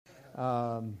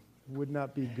would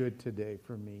not be good today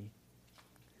for me.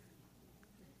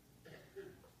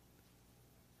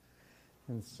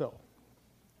 And so,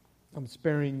 I'm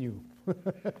sparing you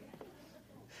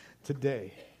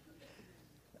today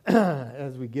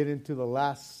as we get into the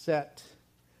last set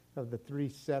of the 3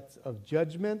 sets of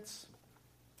judgments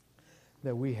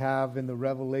that we have in the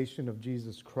revelation of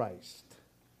Jesus Christ.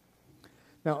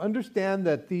 Now, understand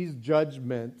that these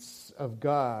judgments of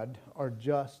God are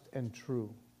just and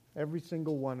true. Every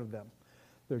single one of them.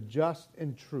 They're just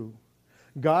and true.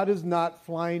 God is not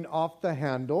flying off the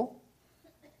handle.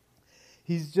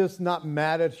 He's just not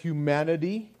mad at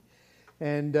humanity.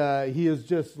 And he has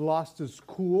just lost his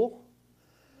cool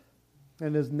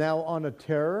and is now on a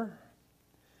terror.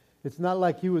 It's not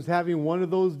like he was having one of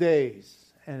those days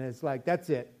and it's like, that's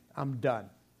it, I'm done.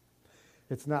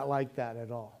 It's not like that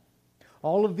at all.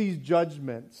 All of these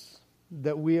judgments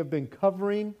that we have been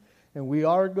covering and we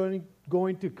are going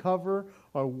to cover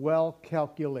are well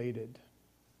calculated.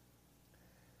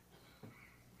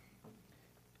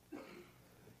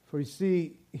 For you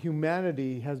see,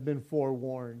 humanity has been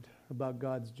forewarned about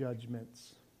God's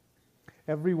judgments.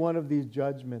 Every one of these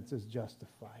judgments is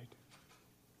justified.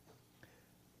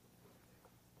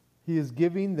 He is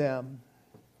giving them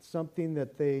something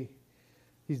that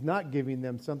He's not giving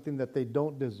them something that they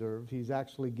don't deserve. He's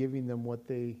actually giving them what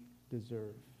they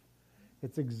deserve.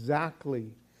 It's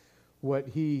exactly what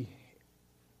He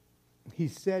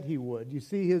said He would. You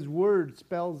see, His Word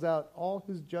spells out all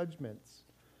His judgments.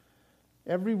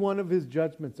 Every one of His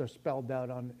judgments are spelled out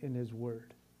in His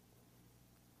Word.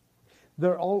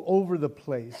 They're all over the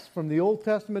place. From the Old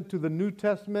Testament to the New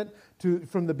Testament,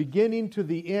 from the beginning to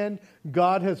the end,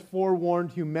 God has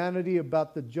forewarned humanity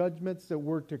about the judgments that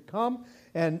were to come.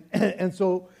 And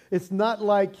so it's not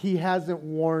like He hasn't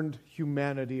warned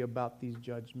humanity about these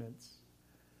judgments.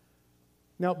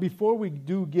 Now, before we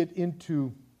do get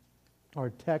into our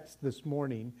text this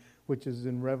morning, which is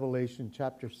in Revelation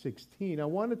chapter 16, I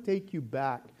want to take you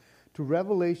back to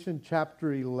Revelation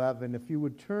chapter 11. If you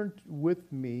would turn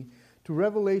with me to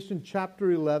Revelation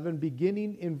chapter 11,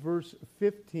 beginning in verse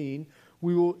 15.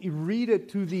 We will read it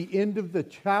to the end of the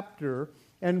chapter.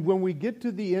 And when we get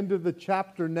to the end of the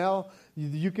chapter, now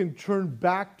you can turn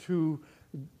back to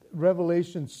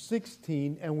Revelation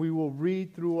 16 and we will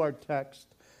read through our text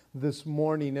this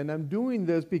morning. And I'm doing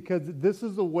this because this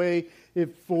is the way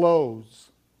it flows.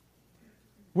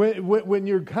 When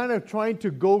you're kind of trying to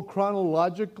go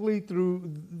chronologically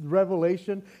through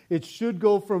Revelation, it should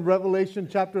go from Revelation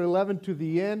chapter 11 to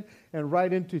the end and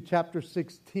right into chapter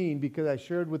 16, because I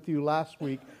shared with you last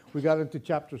week, we got into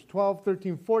chapters 12,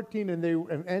 13, 14,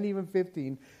 and even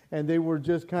 15, and they were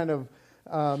just kind of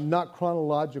not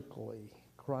chronological.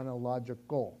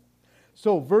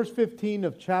 So verse 15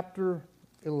 of chapter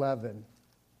 11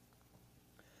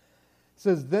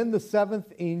 says, "Then the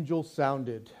 7th angel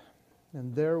sounded,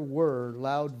 and there were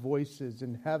loud voices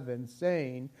in heaven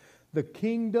saying, 'The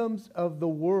kingdoms of the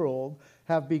world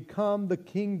have become the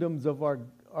kingdoms of our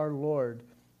Lord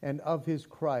and of His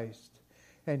Christ,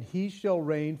 and He shall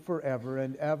reign forever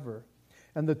and ever.'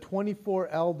 And the 24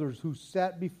 elders who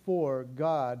sat before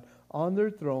God on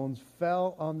their thrones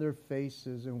fell on their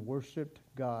faces and worshipped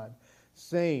God,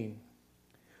 saying,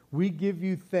 'We give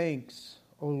you thanks,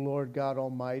 O Lord God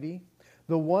Almighty,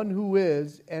 the one who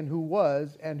is, and who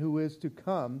was, and who is to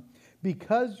come,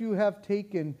 because you have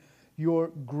taken your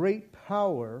great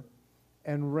power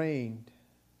and reigned.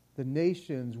 The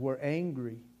nations were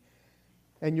angry,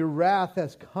 and your wrath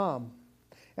has come,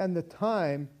 and the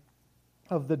time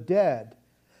of the dead,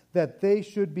 that they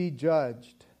should be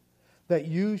judged, that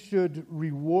you should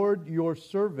reward your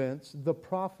servants, the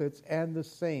prophets and the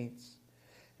saints,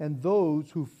 and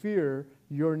those who fear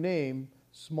your name,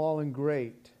 small and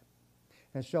great,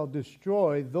 and shall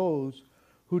destroy those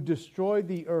who destroy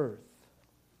the earth.'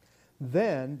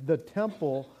 Then the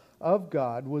temple of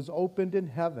God was opened in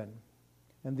heaven,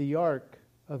 and the ark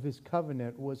of His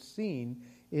covenant was seen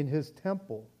in His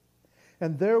temple.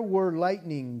 And there were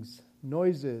lightnings,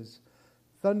 noises,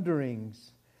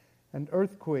 thunderings, an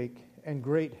earthquake, and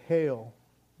great hail."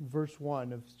 Verse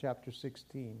 1 of chapter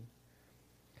 16.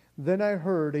 "Then I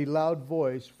heard a loud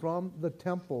voice from the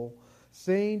temple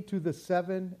saying to the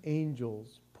 7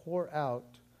 angels,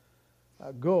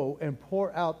 Go and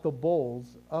pour out the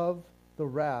bowls of the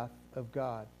wrath of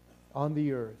God on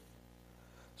the earth.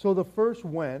 So the first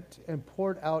went and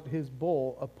poured out his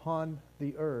bowl upon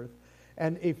the earth,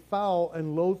 and a foul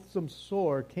and loathsome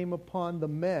sore came upon the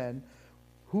men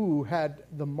who had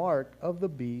the mark of the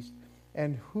beast,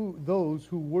 and those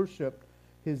who worshipped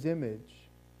his image.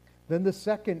 Then the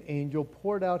second angel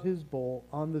poured out his bowl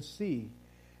on the sea,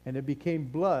 and it became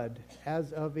blood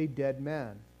as of a dead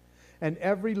man. And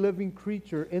every living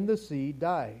creature in the sea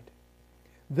died.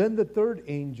 Then the third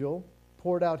angel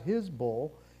poured out his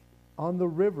bowl on the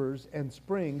rivers and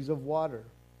springs of water,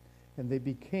 and they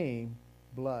became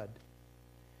blood.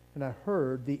 And I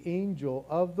heard the angel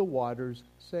of the waters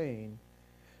saying,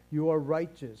 You are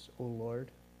righteous, O Lord,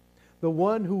 the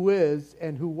one who is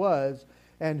and who was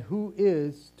and who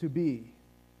is to be,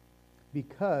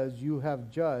 because you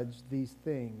have judged these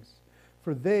things.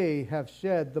 For they have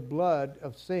shed the blood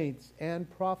of saints and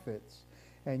prophets,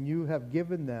 and you have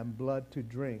given them blood to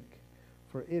drink,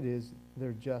 for it is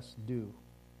their just due.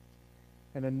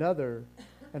 And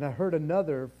I heard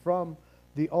another from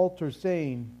the altar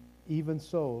saying, Even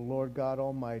so, Lord God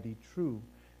Almighty, true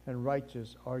and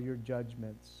righteous are your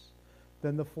judgments.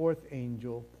 Then the fourth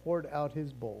angel poured out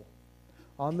his bowl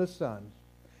on the sun,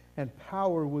 and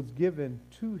power was given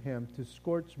to him to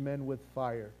scorch men with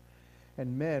fire.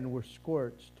 And men were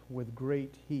scorched with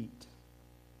great heat.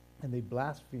 And they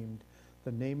blasphemed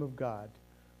the name of God,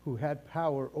 who had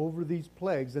power over these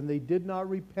plagues, and they did not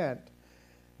repent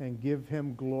and give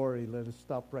him glory. Let us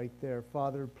stop right there.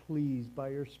 Father, please, by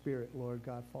your Spirit, Lord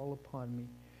God, fall upon me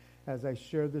as I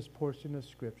share this portion of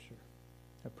Scripture.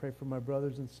 I pray for my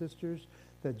brothers and sisters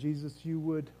that, Jesus, you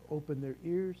would open their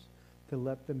ears to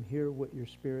let them hear what your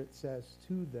Spirit says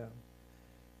to them.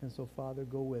 And so, Father,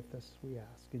 go with us, we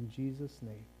ask. In Jesus'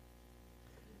 name,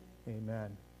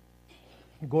 amen.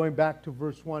 Going back to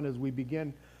verse 1 as we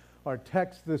begin our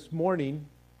text this morning,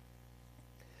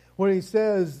 when he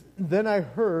says, Then I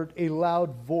heard a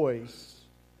loud voice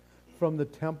from the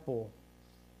temple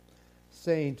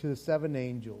saying to the seven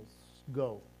angels,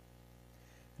 Go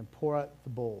and pour out the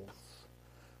bowls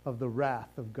of the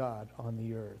wrath of God on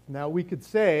the earth. Now we could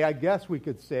say, I guess we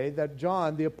could say, that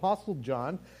John, the Apostle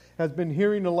John, has been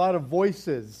hearing a lot of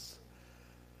voices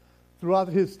throughout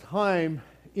his time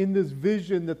in this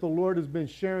vision that the Lord has been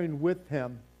sharing with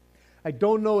him. I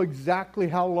don't know exactly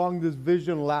how long this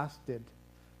vision lasted.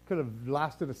 Could have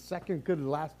lasted a second, could have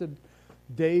lasted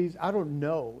days. I don't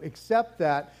know, except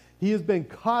that he has been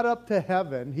caught up to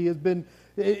heaven. He has been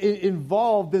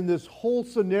involved in this whole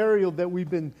scenario that we've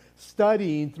been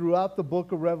studying throughout the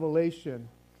book of Revelation.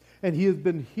 And he has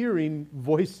been hearing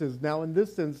voices. Now, in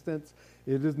this instance,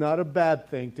 it is not a bad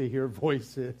thing to hear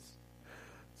voices.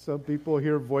 Some people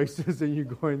hear voices and you're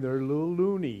going, they're a little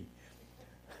loony.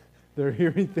 They're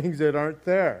hearing things that aren't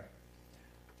there.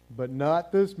 But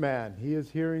not this man. He is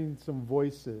hearing some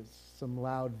voices, some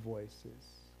loud voices.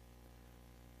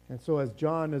 And so as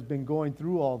John has been going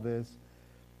through all this,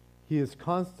 he is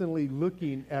constantly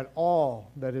looking at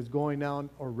all that is going on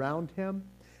around him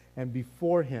and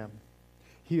before him.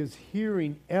 He is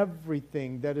hearing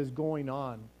everything that is going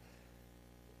on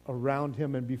around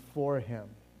him and before him.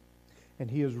 And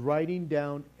he is writing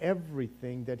down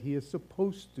everything that he is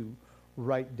supposed to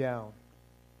write down.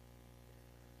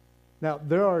 Now,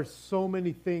 there are so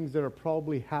many things that are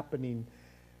probably happening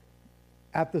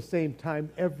at the same time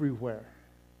everywhere.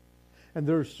 And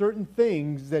there are certain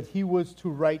things that he was to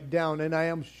write down. And I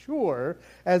am sure,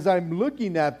 as I'm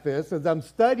looking at this, as I'm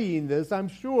studying this, I'm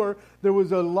sure there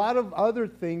was a lot of other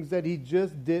things that he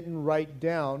just didn't write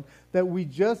down that we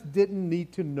just didn't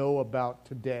need to know about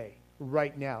today,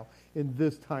 right now, in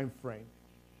this time frame.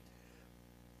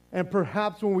 And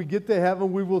perhaps when we get to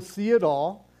heaven, we will see it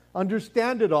all,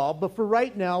 understand it all. But for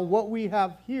right now, what we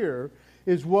have here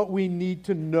is what we need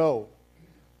to know.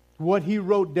 What he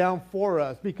wrote down for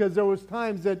us. Because there was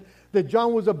times that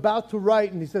John was about to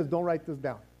write and he says, don't write this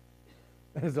down.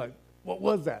 And it's like, what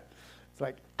was that? It's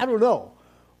like, I don't know.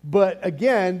 But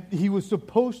again, he was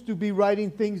supposed to be writing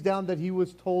things down that he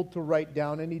was told to write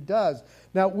down, and he does.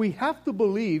 Now, we have to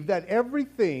believe that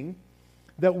everything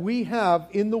that we have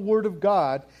in the Word of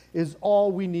God is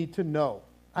all we need to know.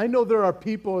 I know there are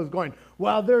people who are going,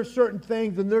 well, there are certain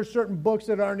things and there's certain books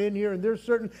that aren't in here,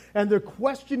 and they're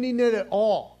questioning it at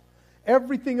all.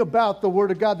 Everything about the Word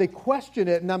of God, they question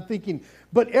it, and I'm thinking,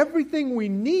 but everything we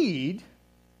need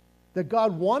that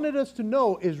God wanted us to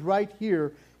know is right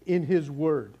here in His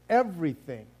Word.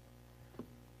 Everything.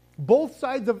 Both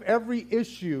sides of every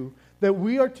issue that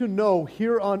we are to know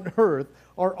here on earth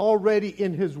are already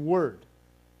in His Word.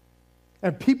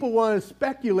 And people want to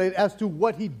speculate as to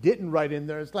what He didn't write in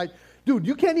there. It's like, dude,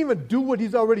 you can't even do what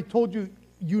He's already told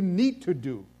you need to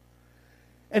do.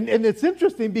 And it's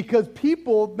interesting because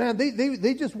people, man,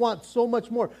 they just want so much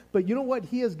more. But you know what?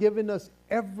 He has given us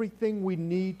everything we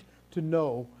need to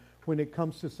know when it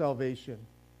comes to salvation.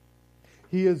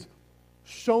 He has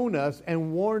shown us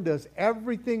and warned us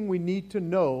everything we need to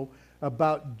know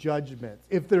about judgments.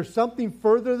 If there's something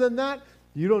further than that,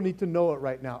 you don't need to know it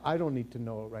right now. I don't need to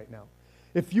know it right now.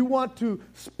 If you want to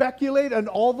speculate on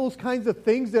all those kinds of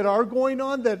things that are going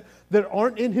on that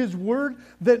aren't in His Word,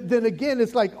 then again,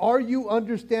 it's like, are you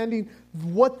understanding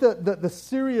what the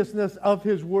seriousness of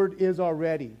His Word is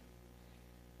already?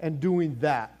 And doing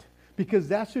that. Because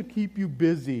that should keep you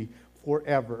busy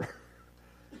forever.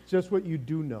 Just what you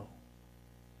do know.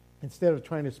 Instead of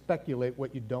trying to speculate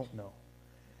what you don't know.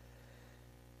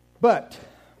 But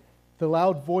the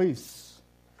loud voice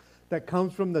that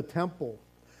comes from the temple.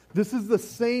 This is the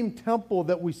same temple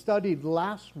that we studied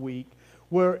last week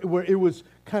where it was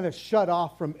kind of shut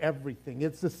off from everything.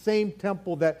 It's the same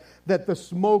temple that the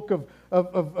smoke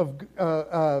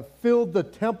filled the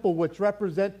temple, which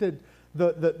represented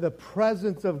the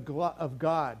presence of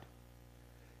God.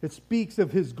 It speaks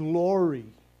of His glory.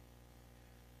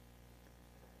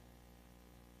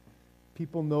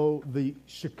 People know the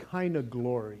Shekinah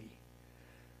glory.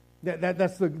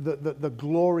 That's the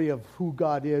glory of who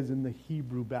God is in the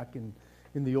Hebrew back in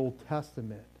the Old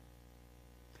Testament.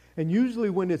 And usually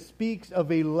when it speaks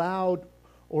of a loud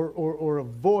or a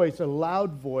voice, a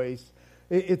loud voice,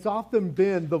 it's often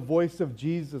been the voice of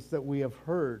Jesus that we have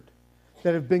heard,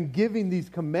 that have been giving these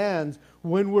commands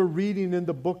when we're reading in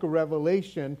the book of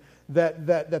Revelation, that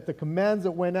the commands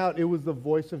that went out, it was the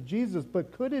voice of Jesus.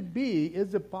 But could it be,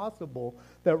 is it possible,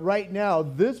 that right now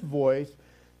this voice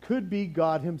could be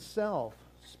God Himself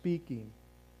speaking?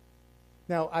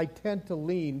 Now, I tend to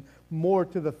lean more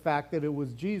to the fact that it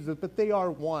was Jesus, but they are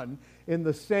one in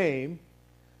the same.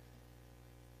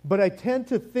 But I tend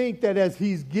to think that as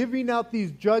He's giving out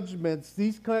these judgments,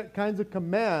 these kinds of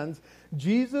commands,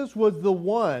 Jesus was the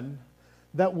one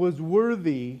that was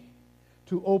worthy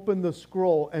to open the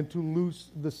scroll and to loose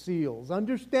the seals.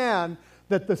 Understand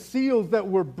that the seals that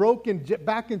were broken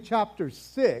back in chapter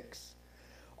 6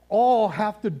 all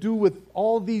have to do with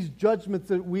all these judgments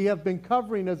that we have been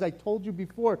covering, as I told you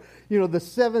before. You know, the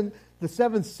seven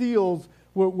seals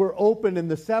were open, and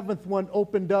the seventh one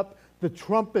opened up the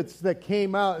trumpets that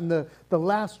came out, and the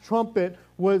last trumpet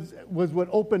was what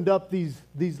opened up these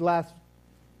last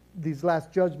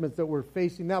judgments that we're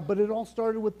facing now. But it all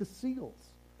started with the seals.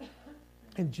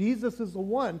 And Jesus is the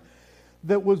one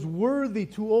that was worthy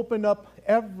to open up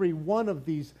every one of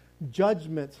these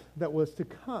judgments that was to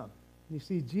come. You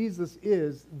see, Jesus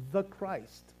is the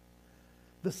Christ,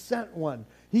 the sent one.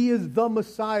 He is the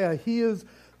Messiah. He is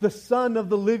the Son of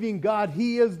the living God.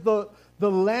 He is the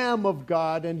Lamb of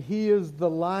God, and He is the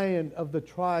Lion of the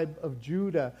tribe of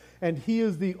Judah. And He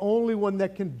is the only one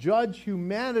that can judge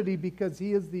humanity, because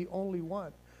He is the only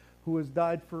one who has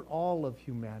died for all of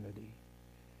humanity.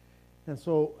 And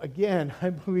so, again, I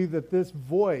believe that this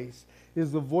voice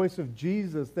is the voice of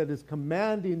Jesus that is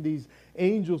commanding these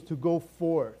angels to go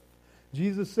forth.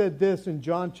 Jesus said this in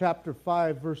John chapter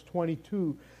 5, verse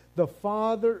 22,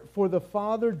 For the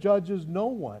Father judges no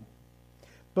one,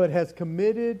 but has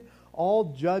committed all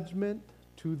judgment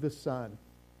to the Son.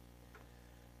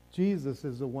 Jesus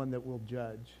is the one that will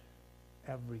judge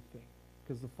everything,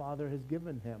 because the Father has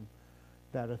given Him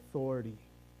that authority.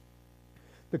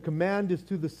 The command is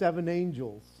to the 7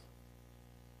 angels.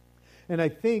 And I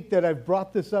think that I've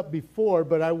brought this up before,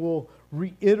 but I will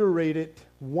reiterate it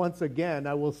once again.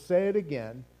 I will say it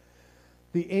again.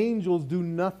 The angels do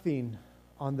nothing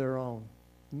on their own.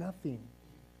 Nothing.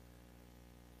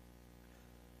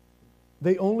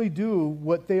 They only do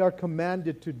what they are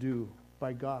commanded to do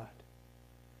by God.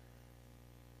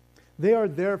 They are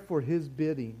there for His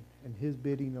bidding and His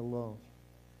bidding alone.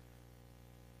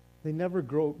 They never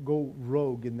go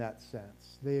rogue in that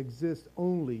sense. They exist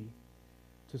only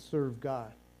to serve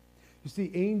God. You see,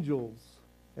 angels,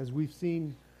 as we've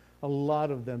seen a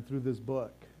lot of them through this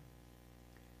book,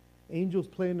 angels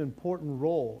play an important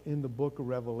role in the book of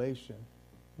Revelation.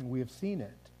 And we have seen it.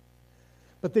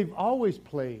 But they've always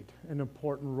played an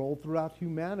important role throughout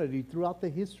humanity, throughout the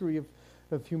history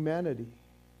of humanity.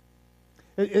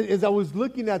 As I was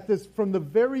looking at this from the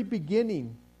very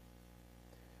beginning,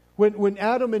 when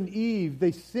Adam and Eve,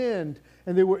 they sinned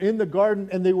and they were in the garden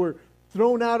and they were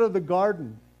thrown out of the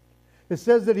garden, it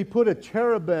says that He put a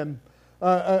cherubim,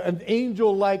 an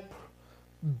angel-like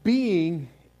being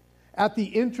at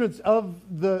the entrance of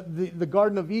the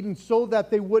Garden of Eden so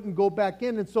that they wouldn't go back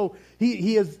in. And so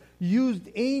he has used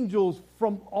angels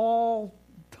from all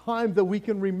time that we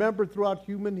can remember throughout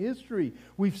human history.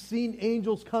 We've seen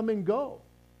angels come and go.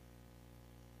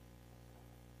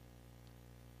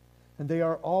 And they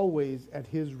are always at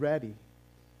His ready.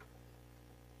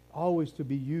 Always to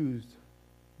be used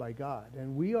by God.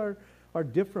 And we are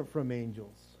different from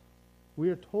angels. We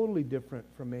are totally different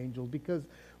from angels because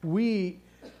we,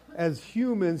 as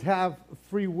humans, have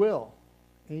free will.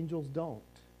 Angels don't.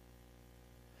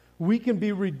 we can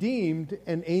be redeemed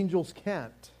and angels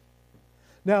can't.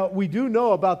 Now, we do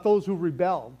know about those who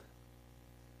rebelled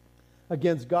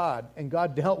against God, and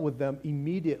God dealt with them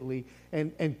immediately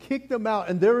and kicked them out,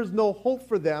 and there is no hope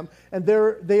for them, and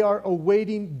they are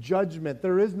awaiting judgment.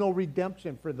 There is no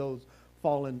redemption for those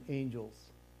fallen angels.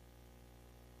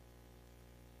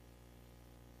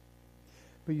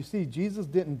 But you see, Jesus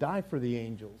didn't die for the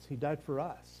angels. He died for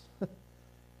us.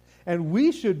 And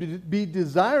we should be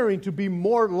desiring to be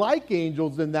more like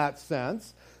angels in that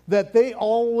sense, that they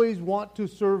always want to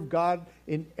serve God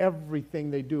in everything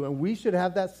they do. And we should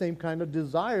have that same kind of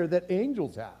desire that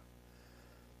angels have.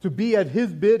 To be at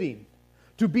His bidding,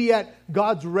 to be at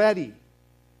God's ready,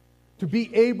 to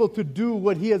be able to do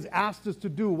what He has asked us to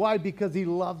do. Why? Because He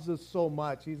loves us so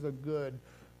much. He's a good,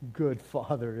 good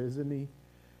Father, isn't He?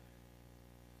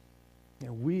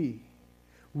 And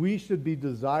we should be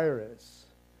desirous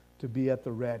to be at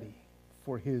the ready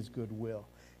for His good will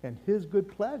and His good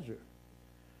pleasure.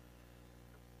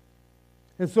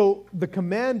 And so the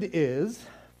command is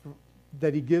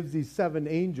that He gives these 7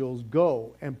 angels,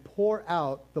 go and pour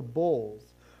out the bowls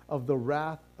of the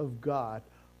wrath of God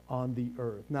on the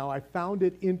earth. Now, I found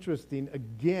it interesting,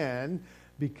 again,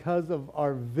 because of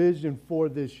our vision for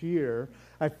this year.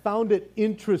 I found it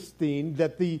interesting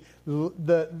that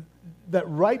that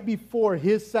right before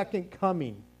His second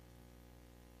coming,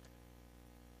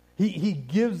 He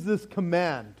gives this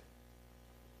command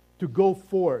to go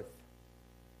forth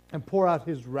and pour out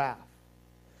His wrath.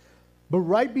 But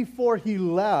right before He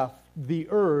left the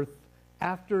earth,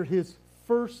 after His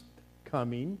first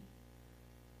coming,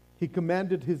 He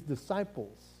commanded His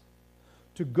disciples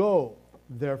to go,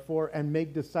 therefore, and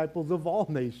make disciples of all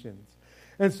nations.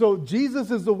 And so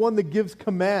Jesus is the one that gives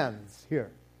commands here.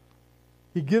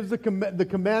 He gives the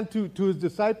command to His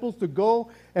disciples to go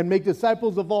and make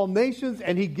disciples of all nations,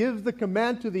 and He gives the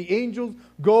command to the angels,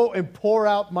 go and pour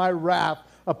out my wrath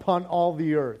upon all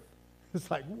the earth. It's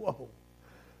like, whoa.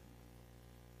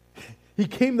 He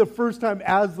came the first time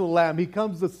as the Lamb. He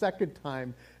comes the second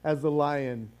time as the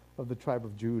Lion of the tribe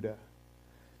of Judah.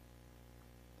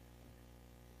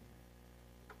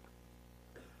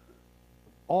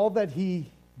 All that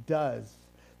He does,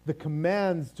 the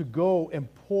commands to go and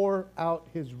pour out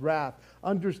His wrath.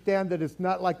 Understand that it's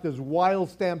not like this wild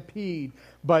stampede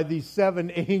by these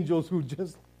 7 angels who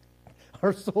just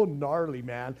are so gnarly,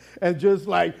 man. And just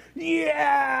like,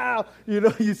 yeah! You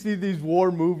know, you see these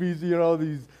war movies, you know,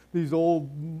 these old,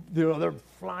 you know, they're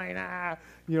flying,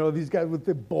 you know, these guys with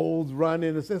the bowls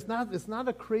running. It's not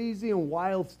a crazy and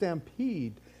wild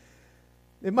stampede.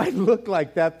 It might look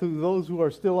like that to those who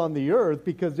are still on the earth,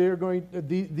 because they're going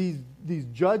these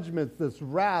judgments, this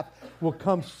wrath will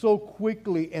come so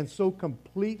quickly and so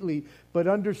completely. But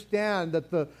understand that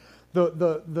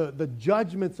the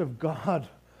judgments of God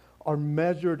are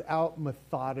measured out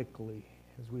methodically,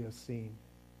 as we have seen.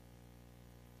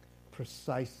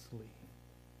 Precisely.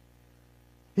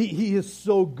 He is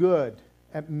so good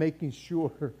at making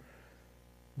sure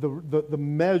the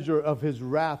measure of His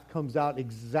wrath comes out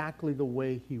exactly the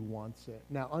way He wants it.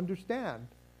 Now, understand,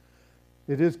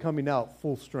 it is coming out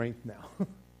full strength now,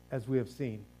 as we have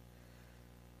seen.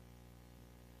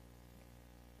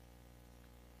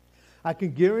 I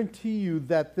can guarantee you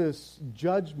that this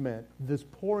judgment, this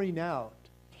pouring out,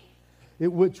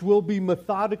 which will be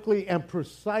methodically and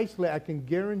precisely, I can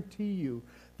guarantee you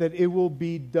that it will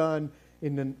be done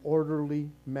in an orderly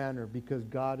manner, because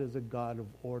God is a God of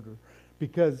order.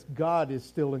 Because God is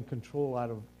still in control out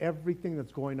of everything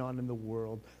that's going on in the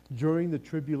world. During the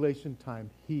tribulation time,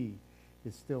 He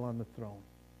is still on the throne.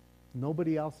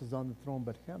 Nobody else is on the throne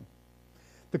but Him.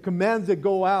 The commands that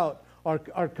go out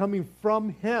are coming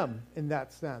from Him in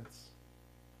that sense.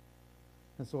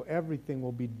 And so everything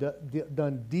will be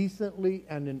done decently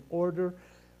and in order,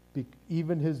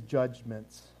 even His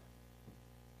judgments.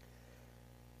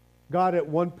 God, at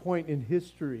one point in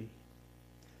history,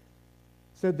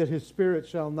 said that His Spirit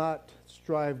shall not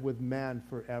strive with man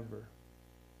forever.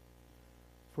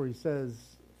 For He says,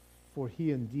 for He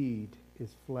indeed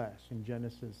is flesh, in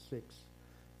Genesis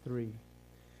 6:3.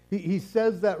 He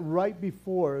says that right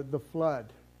before the flood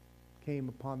came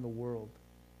upon the world,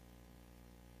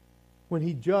 when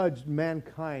He judged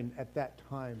mankind at that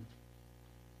time.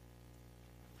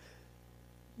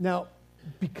 Now,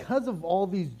 because of all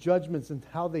these judgments and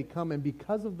how they come, and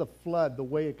because of the flood, the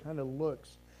way it kind of looks,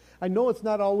 I know it's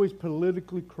not always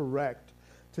politically correct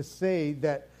to say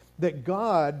that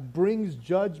God brings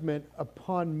judgment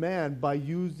upon man by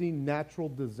using natural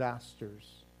disasters.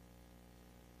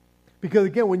 Because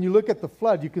again, when you look at the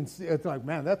flood, you can see, it's like,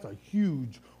 man, that's a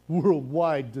huge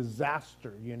worldwide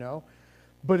disaster, you know.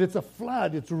 But it's a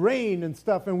flood, it's rain and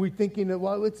stuff, and we're thinking that,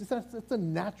 well, it's a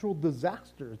natural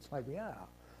disaster. It's like, yeah.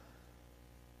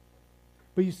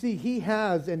 But you see, he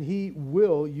has and he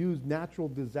will use natural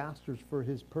disasters for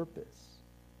his purpose.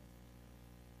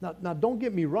 Now don't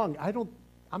get me wrong.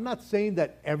 I'm not saying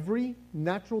that every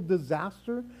natural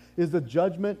disaster is a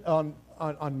judgment on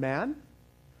man.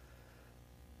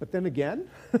 But then again,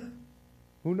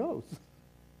 who knows?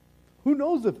 Who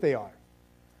knows if they are?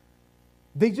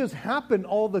 They just happen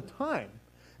all the time.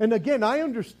 And again, I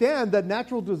understand that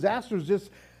natural disasters just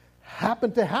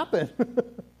happen to happen.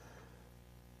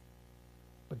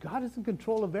 But God is in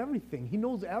control of everything. He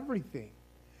knows everything.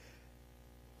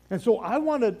 And so I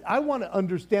want to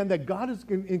understand that God is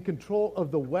in control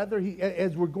of the weather.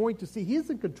 As we're going to see, He is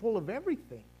in control of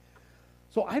everything.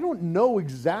 So I don't know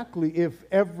exactly if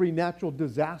every natural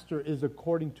disaster is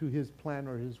according to His plan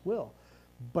or His will.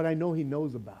 But I know He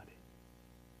knows about it.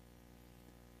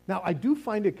 Now, I do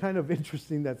find it kind of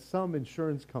interesting that some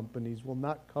insurance companies will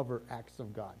not cover acts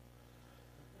of God.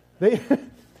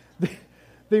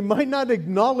 They might not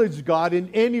acknowledge God in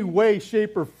any way,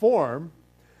 shape, or form,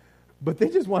 but they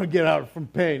just want to get out from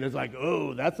pain. It's like,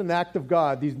 oh, that's an act of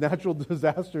God. These natural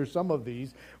disasters, some of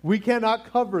these, we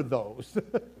cannot cover those.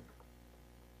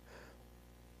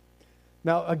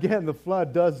 Now, again, the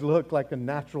flood does look like a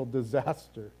natural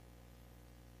disaster.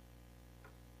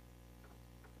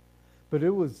 But it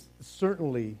was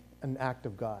certainly an act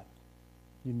of God.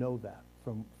 You know that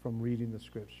from reading the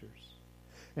Scriptures.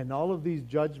 And all of these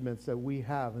judgments that we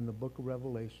have in the book of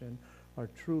Revelation are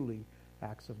truly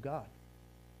acts of God.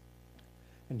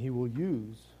 And He will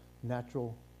use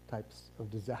natural types of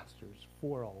disasters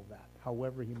for all of that,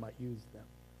 however He might use them.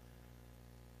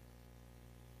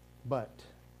 But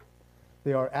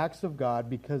they are acts of God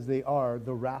because they are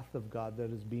the wrath of God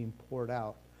that is being poured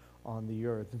out on the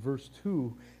earth. Verse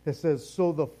 2, it says,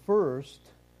 "So the first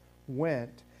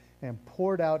went and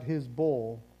poured out his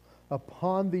bowl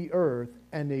upon the earth,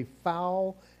 and a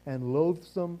foul and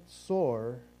loathsome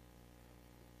sore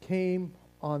came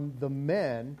on the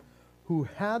men who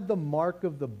had the mark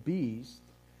of the beast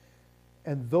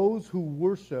and those who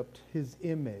worshipped his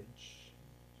image."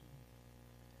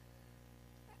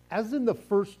 As in the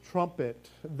first trumpet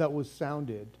that was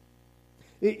sounded,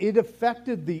 it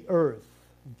affected the earth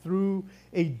through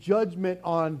a judgment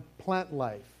on plant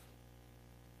life.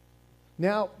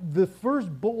 Now, the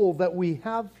first bowl that we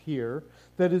have here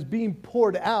that is being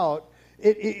poured out,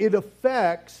 it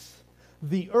affects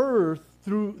the earth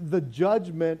through the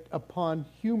judgment upon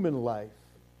human life.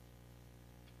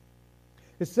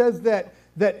 It says that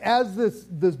as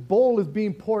this bowl is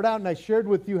being poured out, and I shared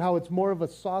with you how it's more of a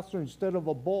saucer instead of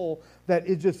a bowl, that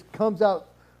it just comes out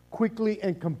quickly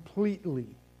and completely.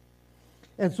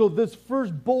 And so this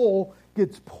first bowl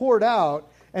gets poured out,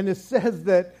 and it says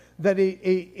that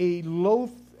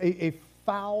a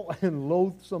foul and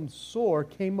loathsome sore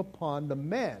came upon the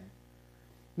men.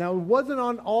 Now, it wasn't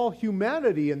on all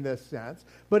humanity in this sense,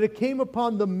 but it came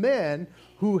upon the men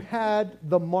who had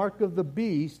the mark of the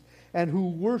beast and who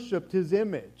worshipped his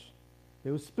image. It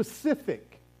was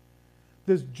specific.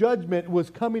 This judgment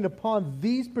was coming upon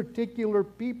these particular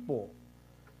people.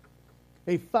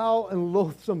 A foul and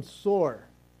loathsome sore.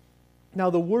 Now,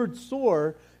 the word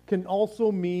sore can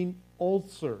also mean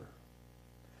ulcer,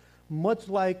 much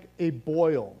like a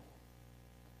boil.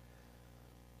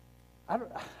 I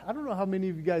don't know how many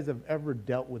of you guys have ever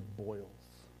dealt with boils.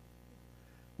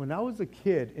 When I was a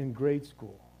kid in grade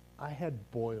school, I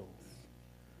had boils.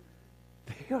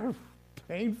 They are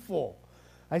painful.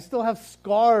 I still have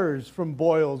scars from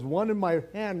boils, one in my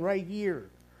hand right here.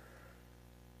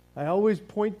 I always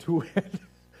point to it.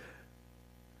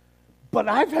 But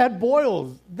I've had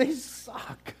boils. They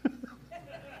suck.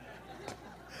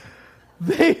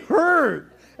 They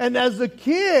hurt. And as a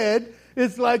kid,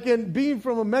 it's like in being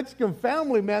from a Mexican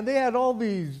family, man, they had all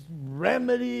these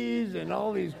remedies and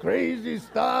all these crazy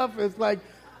stuff. It's like,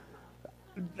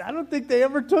 I don't think they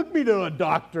ever took me to a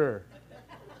doctor.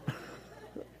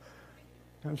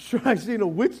 I'm sure I've seen a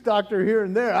witch doctor here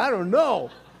and there. I don't know.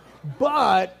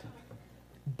 But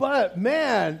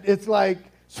man, it's like,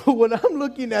 so when I'm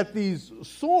looking at these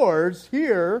sores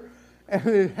here, and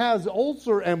it has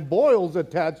ulcer and boils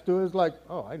attached to it, it's like,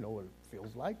 oh, I know what it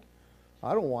feels like.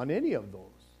 I don't want any of those.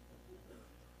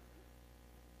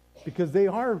 Because they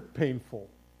are painful.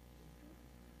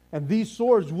 And these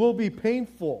sores will be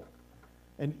painful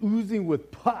and oozing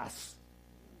with pus.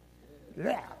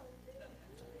 Yeah.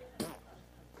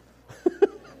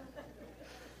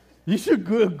 You should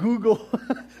Google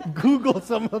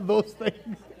some of those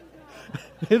things.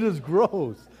 It is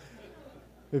gross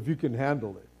if you can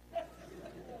handle it.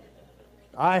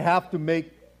 I have to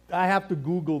make I have to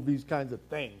Google these kinds of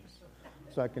things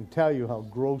so I can tell you how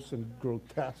gross and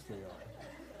grotesque they are.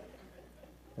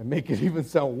 And make it even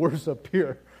sound worse up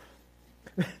here.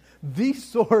 These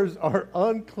sores are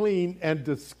unclean and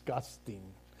disgusting.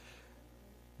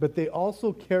 But they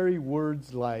also carry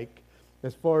words like,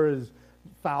 as far as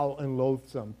foul and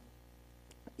loathsome,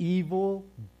 evil,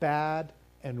 bad,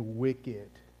 and wicked.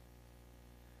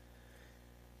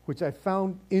 Which I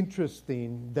found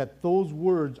interesting that those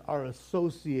words are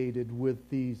associated with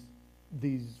these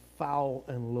foul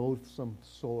and loathsome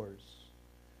sores.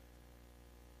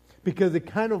 Because it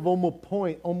kind of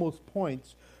almost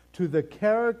points to the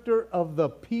character of the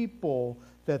people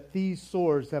that these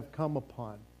sores have come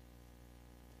upon.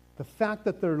 The fact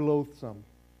that they're loathsome,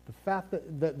 the fact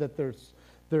that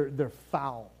they're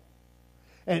foul.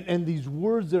 And these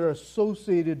words that are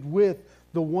associated with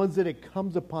the ones that it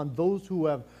comes upon, those who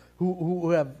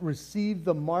have received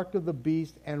the mark of the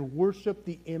beast and worship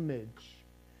the image,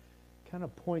 kind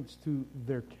of points to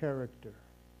their character.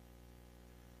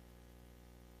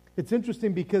 It's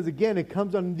interesting because, again, it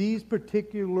comes on these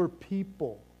particular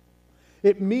people.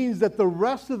 It means that the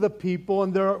rest of the people,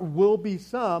 and there will be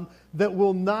some, that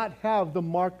will not have the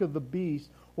mark of the beast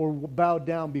or bow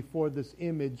down before this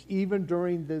image, even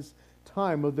during this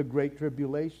time of the Great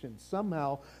Tribulation.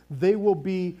 Somehow, they will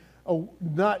be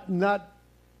not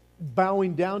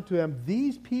bowing down to him.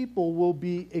 These people will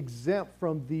be exempt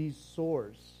from these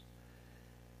sores.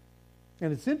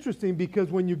 And it's interesting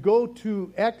because when you go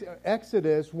to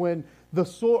Exodus, when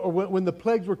the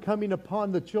plagues were coming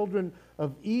upon the children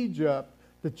of Egypt,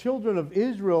 the children of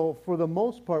Israel, for the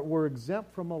most part, were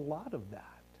exempt from a lot of that.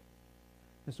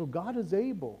 And so God is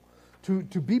able to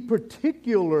be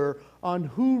particular on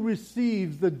who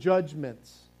receives the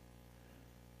judgments.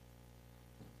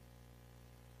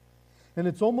 And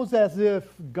it's almost as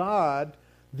if God,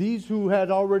 these who had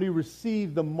already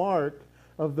received the mark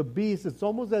of the beast, it's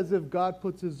almost as if God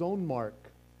puts his own mark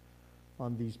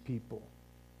on these people.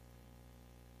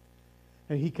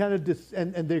 And he kind of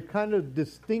and they're kind of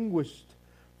distinguished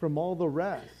from all the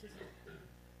rest,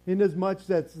 inasmuch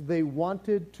that they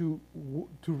wanted to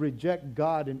reject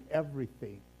God in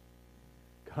everything.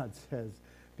 God says,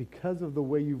 because of the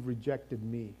way you've rejected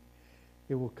me,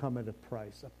 it will come at a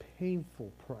price, a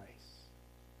painful price.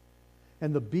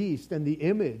 And the beast and the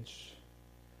image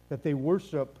that they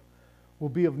worship will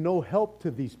be of no help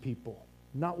to these people,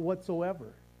 not whatsoever.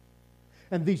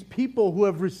 And these people who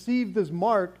have received this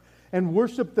mark and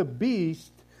worship the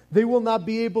beast, they will not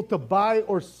be able to buy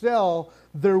or sell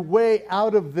their way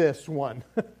out of this one.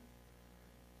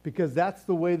 Because that's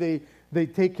the way they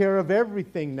take care of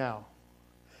everything now.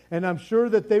 And I'm sure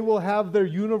that they will have their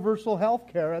universal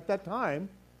health care at that time.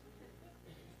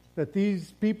 That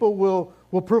these people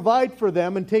will provide for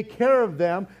them and take care of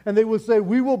them. And they will say,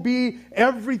 we will be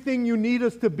everything you need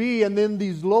us to be. And then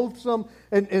these loathsome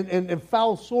and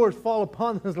foul sores fall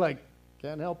upon us like,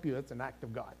 can't help you. That's an act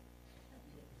of God.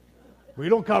 We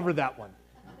don't cover that one.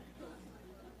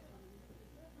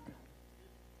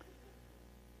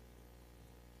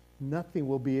 Nothing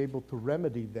will be able to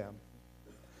remedy them.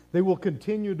 They will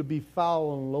continue to be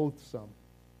foul and loathsome.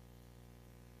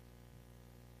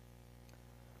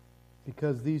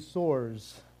 Because these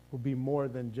sores will be more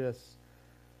than just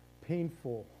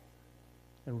painful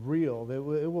and real.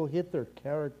 It will hit their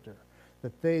character,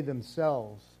 that they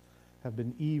themselves have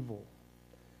been evil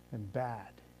and bad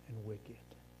and wicked.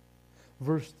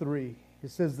 Verse 3,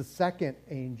 it says, the second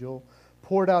angel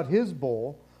poured out his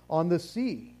bowl on the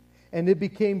sea, and it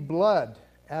became blood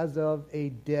as of a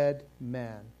dead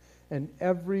man. And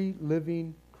every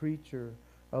living creature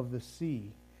of the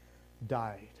sea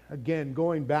died. Again,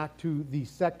 going back to the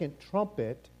second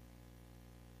trumpet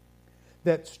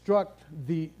that struck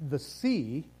the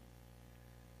sea,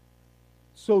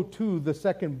 so too the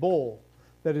second bowl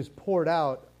that is poured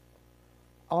out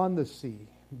on the sea.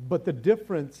 But the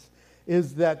difference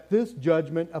is that this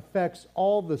judgment affects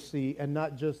all the sea and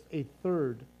not just a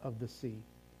third of the sea,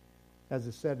 as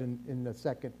is said in the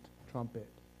second trumpet.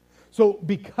 So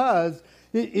because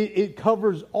it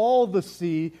covers all the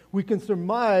sea, we can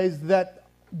surmise that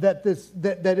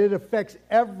it affects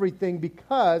everything,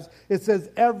 because it says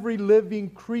every living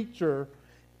creature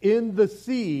in the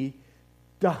sea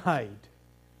died.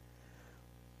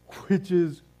 Which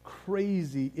is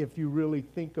crazy if you really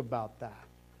think about that.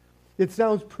 It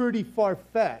sounds pretty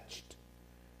far-fetched.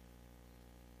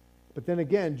 But then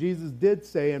again, Jesus did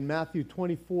say in Matthew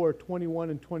 24, 21,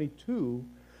 and 22,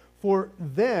 for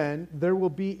then there will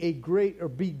be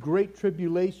great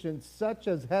tribulation, such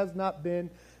as has not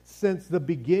been since the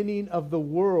beginning of the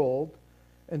world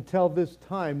until this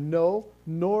time, no,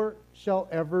 nor shall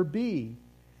ever be.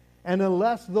 And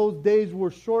unless those days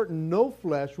were shortened, no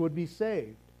flesh would be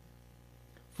saved.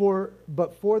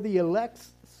 But for the elect's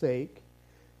sake,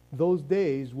 those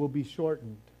days will be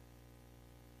shortened.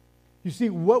 You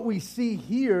see, what we see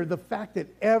here, the fact that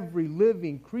every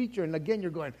living creature, and again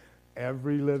you're going,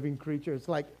 every living creature, it's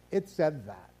like it said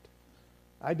that.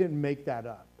 I didn't make that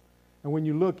up. And when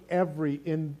you look every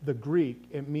in the Greek,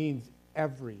 it means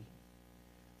every,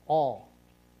 all.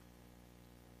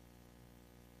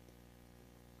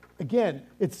 Again,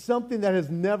 it's something that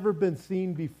has never been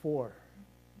seen before.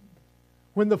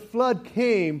 When the flood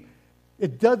came,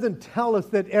 it doesn't tell us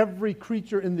that every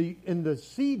creature in the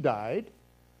sea died,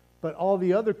 but all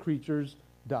the other creatures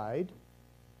died.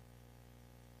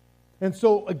 And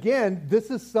so, again, this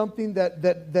is something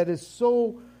that is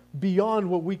so beyond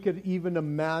what we could even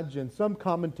imagine. Some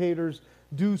commentators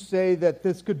do say that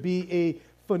this could be a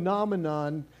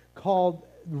phenomenon called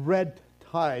red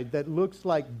tide that looks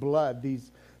like blood.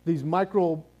 These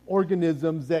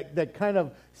microorganisms that kind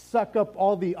of suck up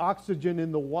all the oxygen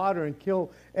in the water and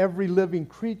kill every living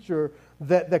creature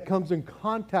that comes in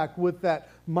contact with that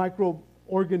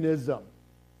microorganism.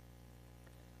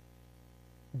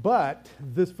 But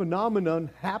this phenomenon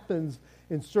happens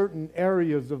in certain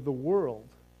areas of the world.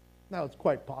 Now, it's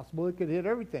quite possible it could hit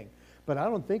everything, but I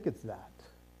don't think it's that.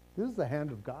 This is the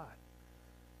hand of God.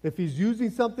 If he's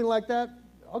using something like that,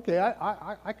 okay,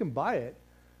 I can buy it.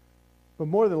 But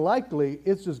more than likely,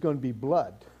 it's just going to be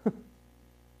blood.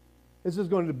 It's just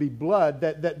going to be blood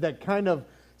that kind of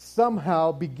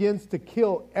somehow begins to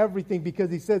kill everything,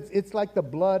 because he says it's like the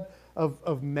blood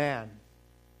of man,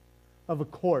 of a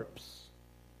corpse.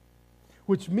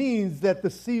 Which means that the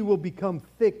sea will become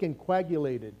thick and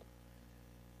coagulated,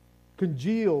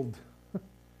 congealed,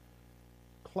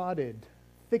 clotted,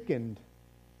 thickened,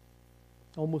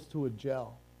 almost to a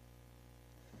gel.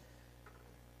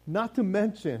 Not to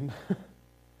mention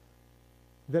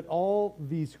that all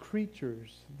these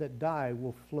creatures that die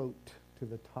will float to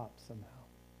the top somehow.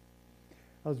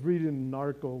 I was reading an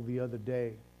article the other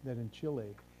day that in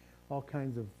Chile, all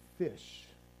kinds of fish,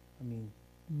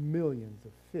 millions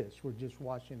of fish were just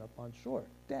washing up on shore,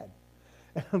 dead.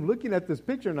 And I'm looking at this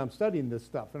picture and I'm studying this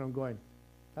stuff and I'm going,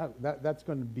 that's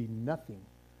going to be nothing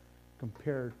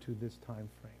compared to this time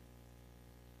frame.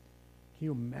 Can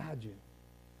you imagine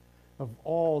of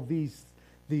all these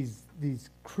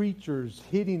creatures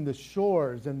hitting the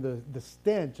shores and the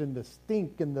stench and the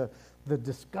stink and the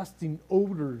disgusting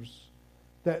odors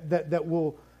that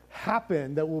will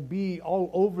happen, that will be all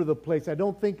over the place? I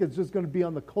don't think it's just going to be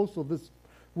on the coastal. This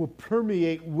will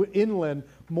permeate inland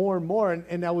more and more.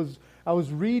 And I was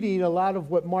reading a lot of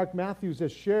what Mark Matthews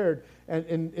has shared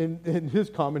in his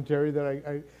commentary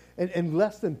that and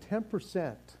less than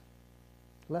 10%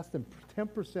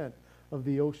 of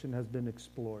the ocean has been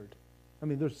explored.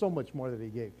 There's so much more that he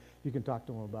gave. You can talk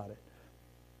to him about it.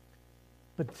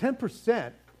 But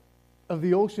 10% of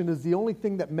the ocean is the only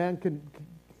thing that man can.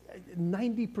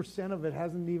 90% of it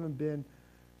hasn't even been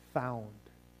found.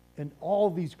 And all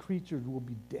these creatures will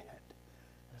be dead.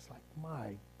 And it's like,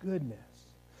 my goodness.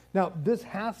 Now, this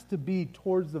has to be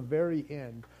towards the very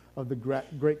end of the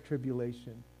Great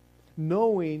Tribulation.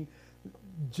 Knowing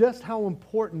just how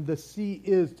important the sea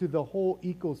is to the whole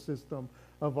ecosystem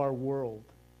of our world.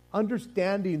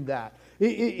 Understanding that.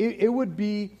 It would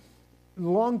be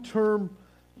long-term,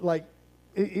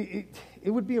 it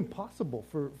would be impossible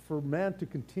for man to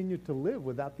continue to live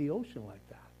without the ocean like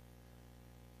that.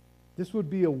 This would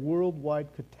be a worldwide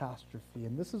catastrophe.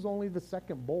 And this is only the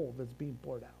second bowl that's being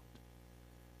poured out.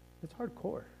 It's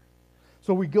hardcore.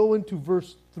 So we go into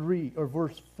verse 3 or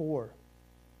verse 4.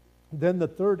 Then the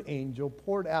third angel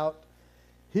poured out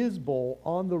his bowl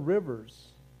on the rivers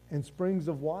and springs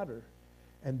of water,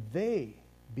 and they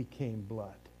became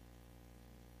blood.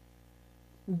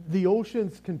 The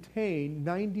oceans contain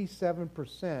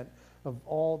 97% of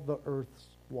all the earth's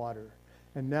water.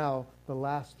 And now the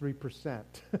last 3%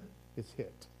 is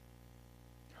hit.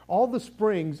 All the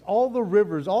springs, all the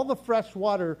rivers, all the fresh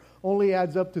water only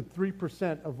adds up to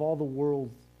 3% of all the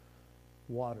world's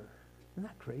water. Isn't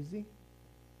that crazy?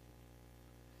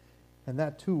 And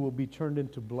that too will be turned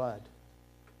into blood.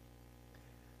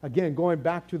 Again, going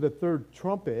back to the third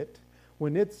trumpet,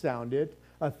 when it sounded,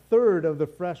 a third of the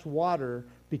fresh water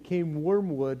became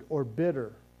wormwood or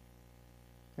bitter.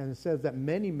 And it says that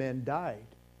many men died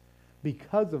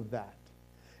because of that.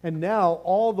 And now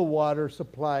all the water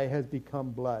supply has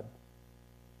become blood.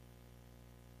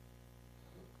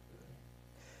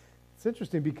 It's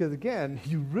interesting because, again,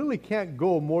 you really can't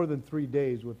go more than 3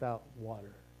 days without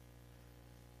water.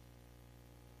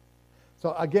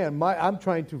 So again, I'm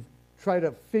trying to try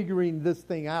to figuring this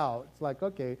thing out. It's like,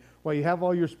 okay, well, you have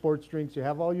all your sports drinks, you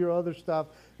have all your other stuff,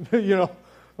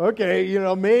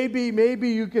 okay, maybe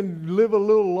you can live a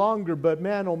little longer, but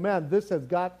man, oh man, this has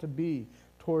got to be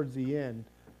towards the end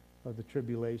of the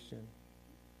tribulation.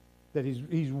 That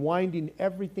he's winding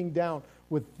everything down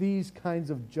with these kinds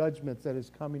of judgments that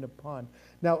is coming upon.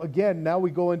 Now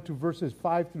we go into verses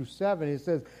 5 through 7. It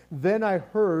says, "Then I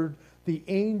heard the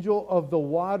angel of the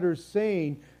waters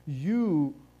saying,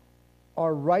 'You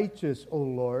are righteous, O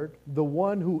Lord, the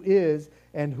one who is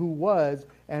and who was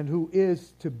and who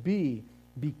is to be,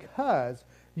 because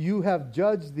you have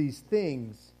judged these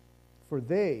things, for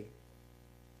they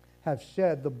have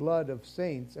shed the blood of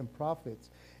saints and prophets,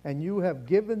 and you have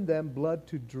given them blood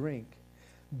to drink.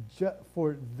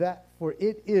 For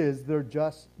it is their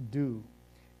just due.'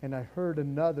 And I heard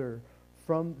another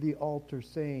from the altar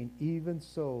saying, 'Even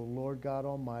so, Lord God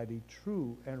Almighty,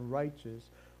 true and righteous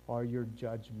are your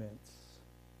judgments.'"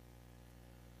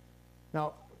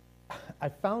 Now, what I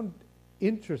found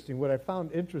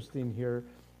interesting here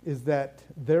is that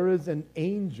there is an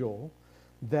angel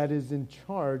that is in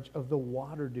charge of the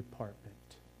water department.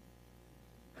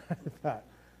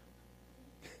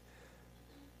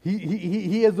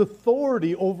 He has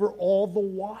authority over all the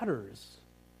waters.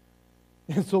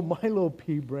 And so my little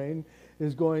pea brain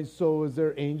is going, so is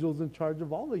there angels in charge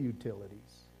of all the utilities?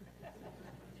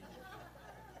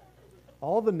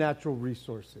 All the natural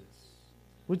resources.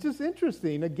 Which is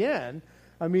interesting, again.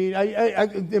 I mean, I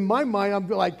in my mind, I'm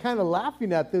like kind of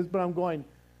laughing at this, but I'm going,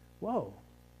 whoa.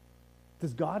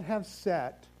 Does God have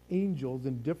set angels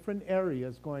in different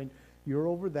areas going, you're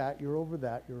over that, you're over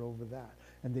that, you're over that?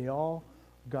 And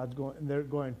they're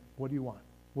going, what do you want?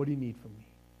 What do you need from me?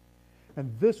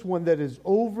 And this one that is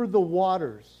over the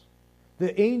waters,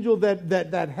 the angel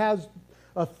that has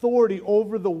authority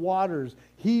over the waters,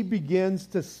 he begins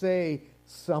to say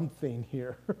something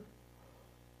here.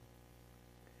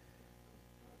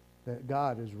 That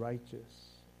God is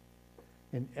righteous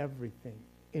in everything,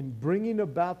 in bringing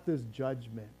about this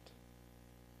judgment.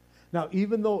 Now,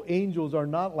 even though angels are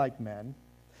not like men,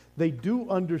 they do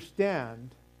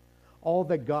understand all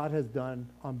that God has done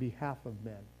on behalf of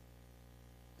men.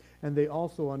 And they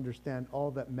also understand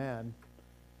all that man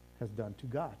has done to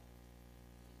God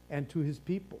and to his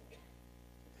people.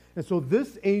 And so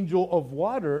this angel of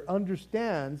water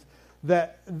understands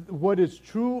that what is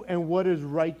true and what is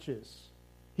righteous.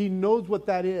 He knows what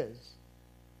that is.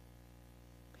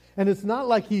 And it's not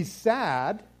like he's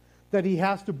sad that he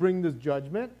has to bring this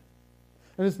judgment.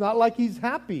 And it's not like he's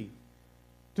happy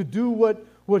to do what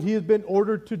he has been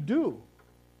ordered to do.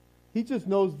 He just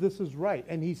knows this is right.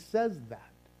 And he says that.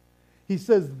 He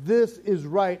says, this is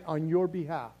right on your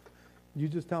behalf. You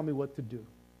just tell me what to do.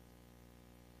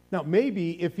 Now,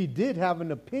 maybe if he did have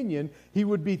an opinion, he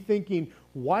would be thinking,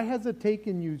 why has it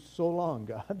taken you so long,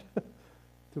 God,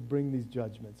 to bring these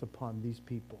judgments upon these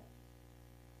people?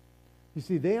 You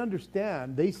see, they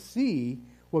understand, they see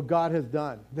what God has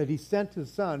done, that he sent his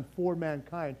son for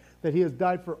mankind, that he has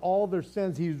died for all their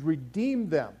sins, he's redeemed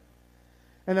them.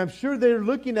 And I'm sure they're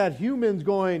looking at humans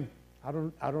going, I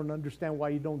don't understand why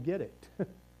you don't get it,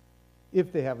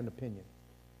 if they have an opinion.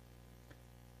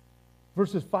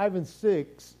 Verses 5 and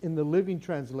 6 in the Living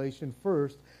Translation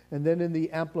first, and then in the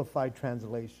Amplified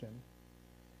Translation.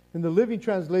 In the Living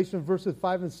Translation, verses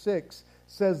 5 and 6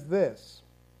 says this: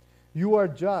 "You are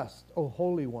just, O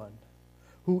Holy One,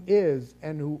 who is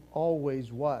and who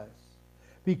always was,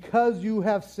 because you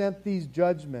have sent these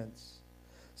judgments,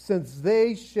 since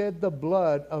they shed the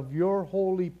blood of your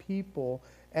holy people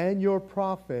and your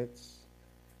prophets,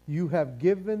 you have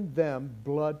given them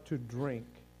blood to drink.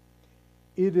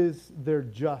 It is their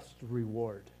just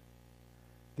reward."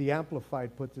 The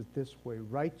Amplified puts it this way: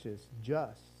 righteous,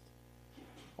 just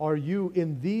are you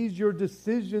in these your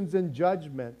decisions and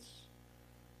judgments,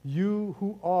 you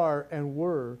who are and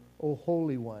were, O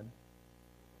Holy One,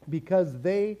 because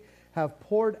they have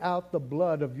poured out the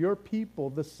blood of your people,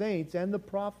 the saints and the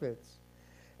prophets,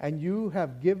 and you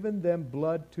have given them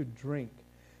blood to drink.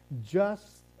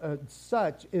 Just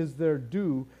such is their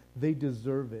due, they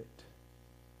deserve it.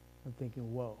 I'm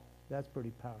thinking, whoa, that's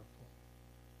pretty powerful.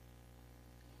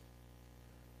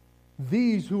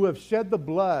 These who have shed the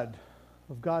blood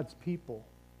of God's people,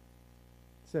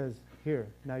 says, here,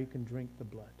 now you can drink the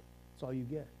blood. That's all you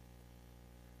get.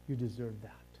 You deserve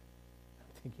that.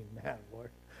 I'm thinking, man, Lord.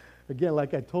 Again,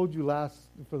 like I told you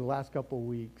for the last couple of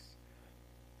weeks,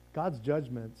 God's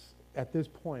judgments at this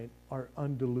point are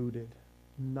undiluted,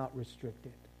 not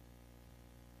restricted.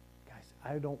 Guys,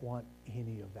 I don't want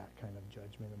any of that kind of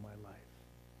judgment in my life.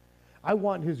 I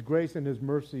want his grace and his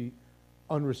mercy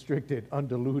unrestricted,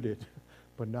 undiluted,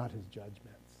 but not his judgments.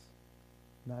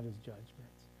 not his judgments.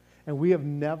 And we have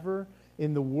never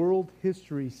in the world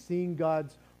history seen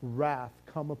God's wrath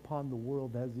come upon the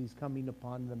world as he's coming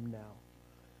upon them now,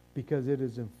 because it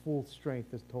is in full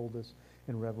strength, as told us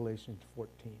in Revelation 14.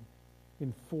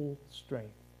 In full strength.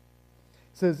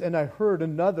 It says, and I heard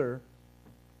another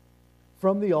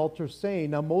from the altar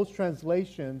saying, now most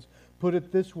translations put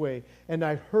it this way, and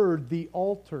I heard the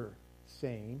altar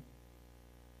saying,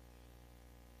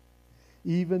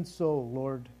 even so,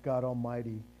 Lord God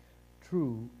Almighty,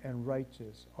 true and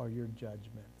righteous are your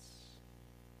judgments.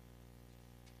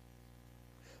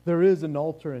 There is an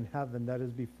altar in heaven that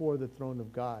is before the throne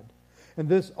of God. And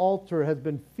this altar has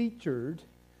been featured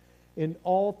in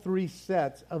all three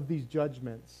sets of these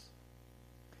judgments.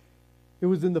 It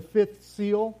was in the fifth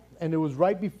seal, and it was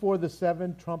right before the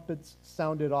seven trumpets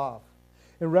sounded off.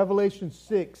 In Revelation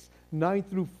 6, 9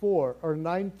 through 4, or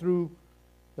 9 through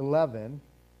 11,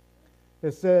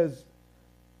 it says,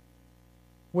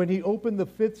 when he opened the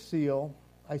fifth seal,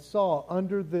 I saw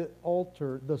under the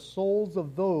altar the souls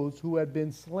of those who had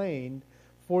been slain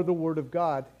for the word of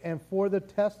God and for the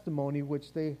testimony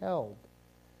which they held.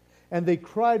 And they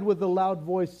cried with a loud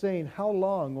voice, saying, how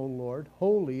long, O Lord,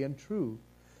 holy and true,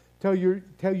 till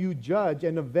you judge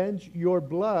and avenge your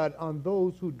blood on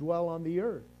those who dwell on the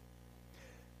earth?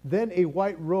 Then a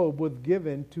white robe was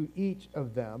given to each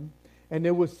of them, and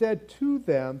it was said to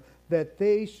them that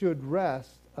they should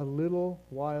rest a little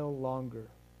while longer,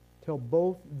 till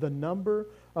both the number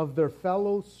of their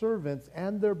fellow servants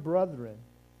and their brethren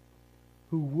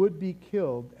who would be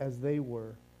killed as they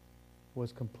were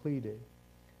was completed.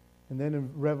 And then in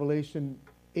Revelation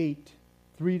 8,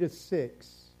 3 to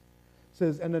 6,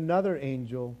 says, and another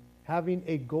angel, having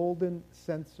a golden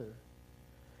censer,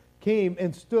 came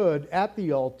and stood at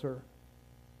the altar.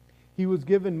 He was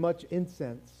given much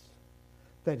incense,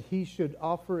 that he should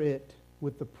offer it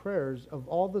with the prayers of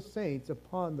all the saints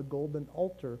upon the golden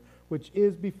altar, which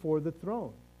is before the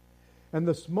throne. And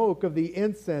the smoke of the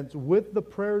incense with the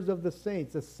prayers of the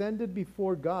saints ascended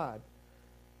before God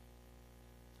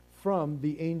from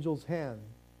the angel's hand.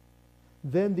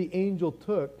 Then the angel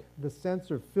took the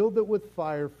censer, filled it with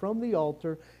fire from the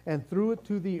altar, and threw it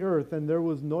to the earth, and there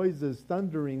was noises,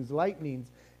 thunderings, lightnings,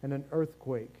 and an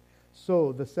earthquake.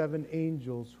 So the seven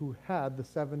angels who had the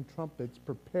seven trumpets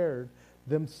prepared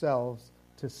themselves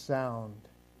to sound.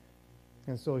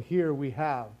 And so here we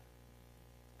have,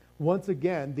 once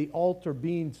again, the altar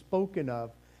being spoken of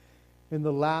in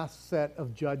the last set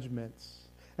of judgments.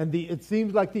 And it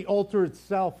seems like the altar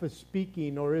itself is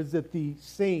speaking, or is it the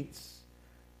saints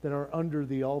that are under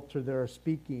the altar that are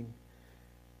speaking?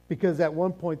 Because at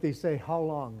one point they say, how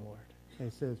long, Lord?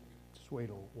 And he says, just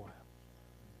wait a while.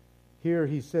 Here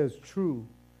he says, true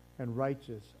and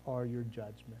righteous are your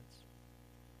judgments.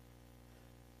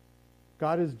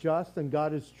 God is just and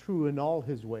God is true in all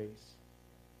his ways.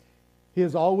 He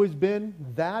has always been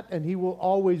that, and he will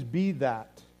always be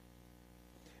that.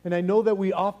 And I know that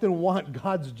we often want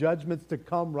God's judgments to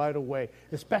come right away,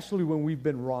 especially when we've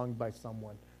been wronged by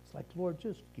someone. It's like, Lord,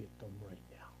 just get them right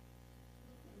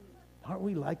now. Aren't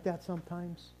we like that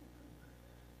sometimes?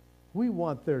 We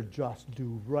want their just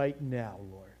due right now,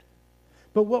 Lord.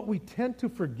 But what we tend to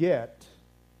forget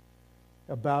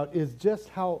about is just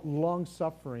how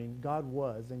long-suffering God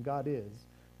was and God is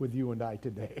with you and I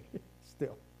today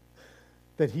still.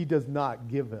 That he does not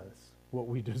give us what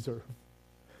we deserve.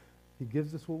 He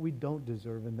gives us what we don't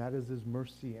deserve, and that is his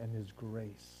mercy and his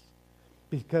grace.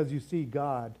 Because you see,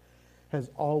 God has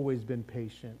always been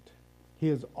patient. He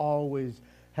has always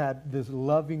had this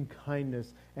loving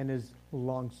kindness and his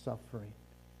long-suffering.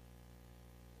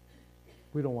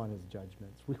 We don't want his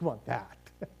judgments. We want that.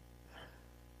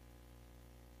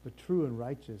 But true and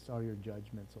righteous are your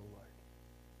judgments, O Lord.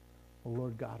 O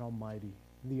Lord God Almighty,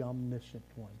 the omniscient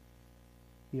one,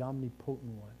 the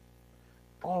omnipotent one.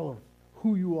 All of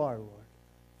who you are, Lord.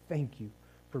 Thank you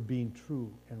for being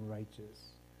true and righteous.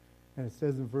 And it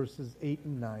says in verses 8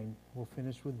 and 9, we'll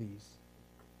finish with these.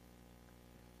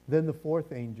 Then the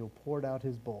fourth angel poured out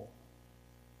his bowl,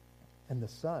 and the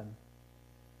sun,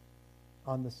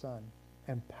 on the sun,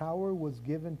 and power was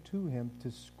given to him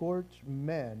to scorch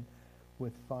men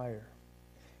with fire.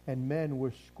 And men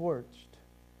were scorched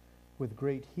with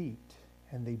great heat,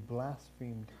 and they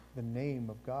blasphemed the name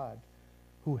of God,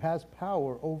 who has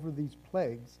power over these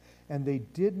plagues, and they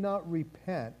did not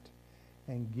repent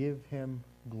and give him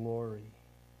glory.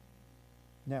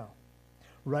 Now,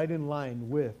 right in line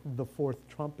with the fourth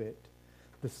trumpet,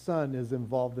 the sun is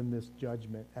involved in this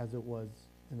judgment as it was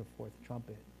in the fourth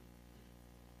trumpet.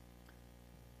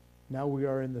 Now we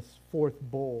are in this fourth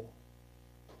bowl.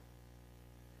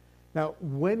 Now,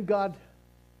 when God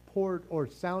poured or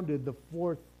sounded the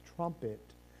fourth trumpet,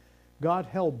 God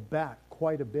held back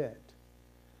quite a bit.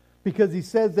 Because he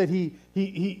says that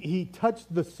he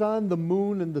touched the sun, the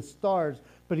moon, and the stars,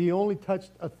 but he only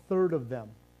touched a third of them.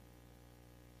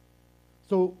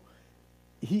 So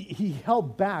he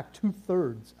held back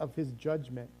 2/3 of his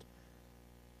judgment.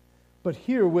 But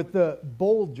here with the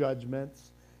bowl judgments,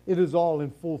 it is all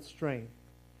in full strength.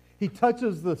 He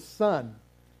touches the sun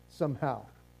somehow,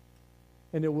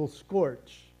 and it will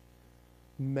scorch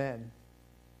men.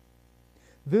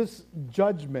 This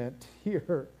judgment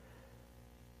here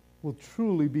will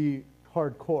truly be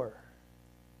hardcore.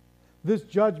 This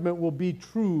judgment will be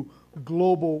true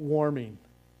global warming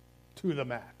to the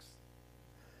max.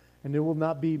 And it will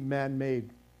not be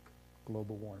man-made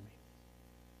global warming.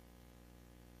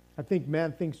 I think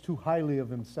man thinks too highly of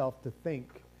himself to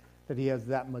think that he has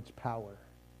that much power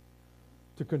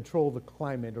to control the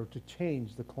climate or to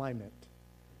change the climate.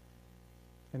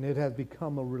 And it has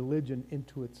become a religion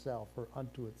into itself or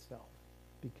unto itself.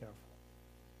 Be careful.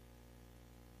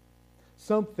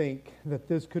 Some think that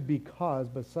this could be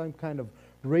caused by some kind of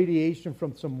radiation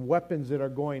from some weapons that are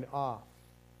going off.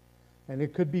 And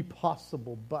it could be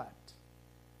possible, but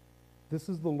this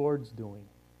is the Lord's doing.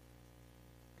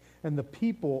 And the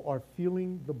people are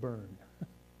feeling the burn.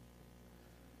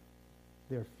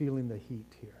 They're feeling the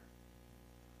heat here.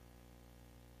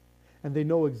 And they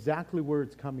know exactly where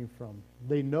it's coming from.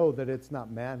 They know that it's not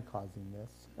man causing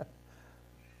this.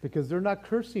 Because they're not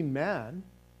cursing man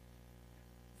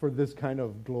for this kind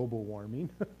of global warming.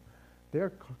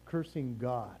 They're cursing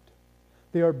God.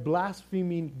 They are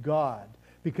blaspheming God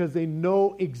because they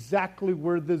know exactly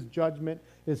where this judgment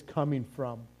is coming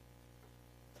from.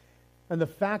 And the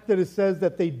fact that it says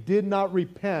that they did not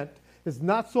repent is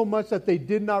not so much that they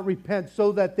did not repent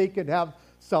so that they could have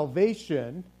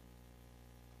salvation.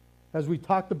 As we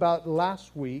talked about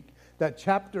last week, that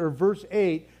chapter, verse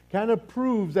 8, kind of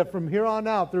proves that from here on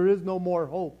out there is no more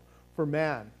hope for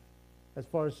man as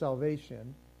far as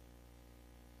salvation.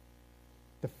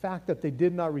 The fact that they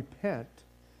did not repent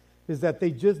is that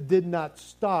they just did not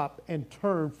stop and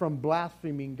turn from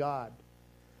blaspheming God.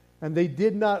 And they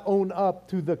did not own up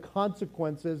to the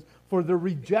consequences for the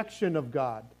rejection of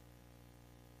God.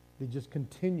 They just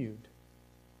continued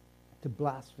to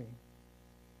blaspheme.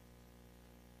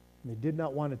 And they did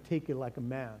not want to take it like a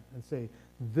man and say,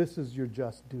 this is your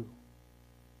just due.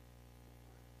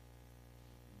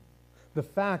 The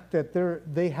fact that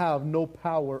they have no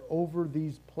power over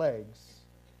these plagues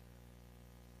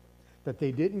that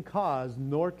they didn't cause,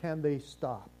 nor can they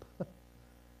stop.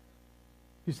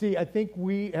 You see, I think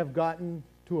we have gotten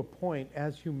to a point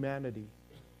as humanity,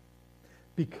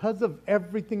 because of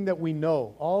everything that we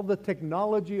know, all the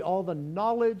technology, all the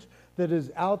knowledge that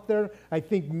is out there, I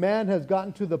think man has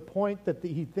gotten to the point that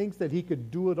he thinks that he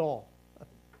could do it all.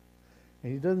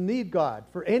 And he doesn't need God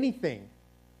for anything.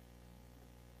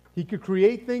 He could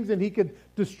create things and he could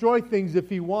destroy things if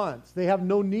he wants. They have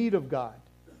no need of God.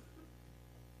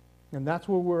 And that's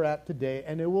where we're at today,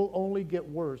 and it will only get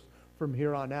worse from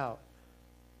here on out,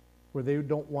 where they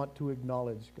don't want to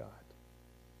acknowledge God.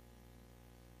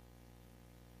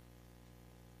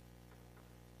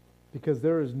 Because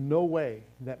there is no way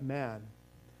that man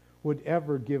would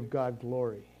ever give God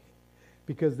glory,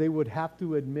 because they would have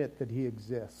to admit that he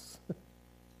exists.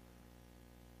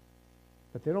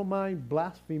 But they don't mind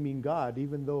blaspheming God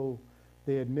even though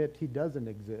they admit he doesn't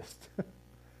exist,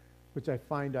 which I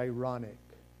find ironic.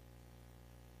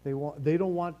 They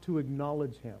don't want to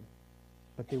acknowledge him,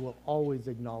 but they will always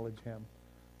acknowledge him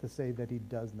to say that he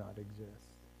does not exist.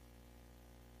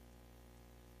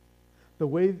 The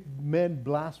way men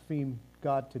blaspheme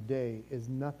God today is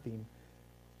nothing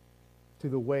to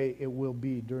the way it will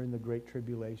be during the Great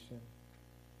Tribulation,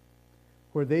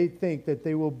 where they think that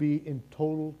they will be in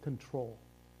total control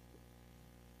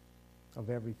of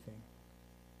everything.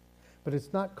 But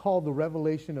it's not called the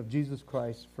revelation of Jesus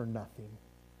Christ for nothing.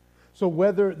 So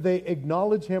whether they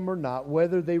acknowledge him or not,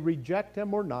 whether they reject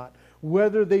him or not,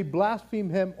 whether they blaspheme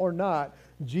him or not,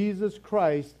 Jesus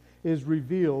Christ is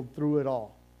revealed through it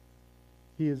all.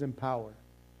 He is in power.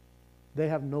 They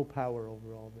have no power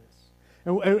over all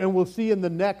this. And we'll see in the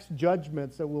next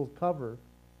judgments that we'll cover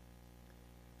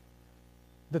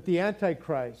that the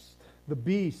Antichrist, the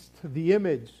beast, the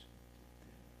image,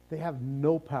 they have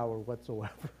no power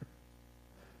whatsoever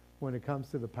when it comes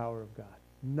to the power of God.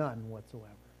 None whatsoever.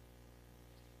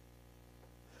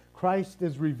 Christ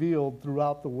is revealed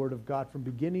throughout the Word of God from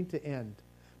beginning to end.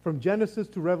 From Genesis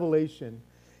to Revelation,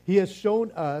 he has shown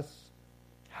us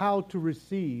how to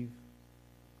receive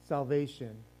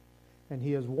salvation. And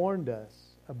he has warned us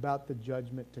about the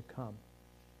judgment to come.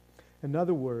 In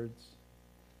other words,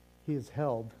 he has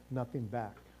held nothing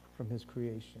back from his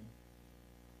creation.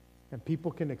 And people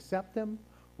can accept him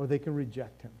or they can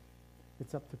reject him.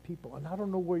 It's up to people. And I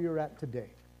don't know where you're at today.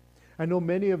 I know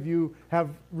many of you have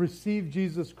received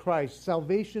Jesus Christ.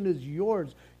 Salvation is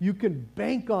yours. You can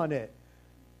bank on it.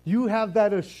 You have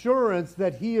that assurance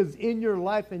that he is in your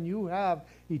life and you have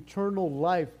eternal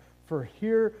life for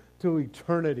here to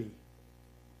eternity.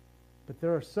 But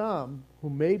there are some who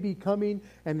may be coming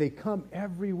and they come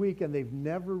every week and they've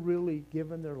never really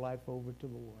given their life over to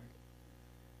the Lord.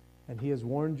 And he has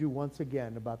warned you once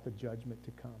again about the judgment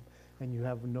to come. And you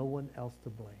have no one else to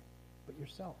blame but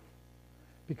yourself.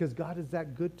 Because God is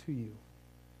that good to you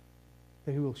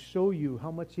that he will show you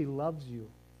how much he loves you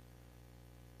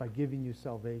by giving you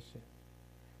salvation.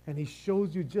 And he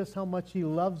shows you just how much he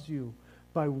loves you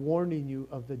by warning you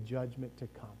of the judgment to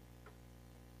come.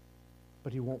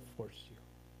 But he won't force you.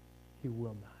 He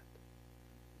will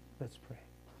not. Let's pray.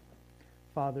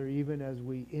 Father, even as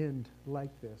we end like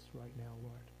this right now,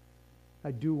 Lord,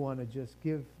 I do want to just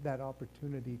give that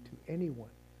opportunity to anyone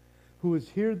who is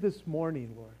here this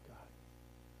morning, Lord God.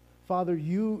 Father,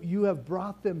 you have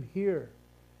brought them here.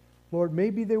 Lord,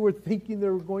 maybe they were thinking they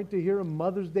were going to hear a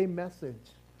Mother's Day message.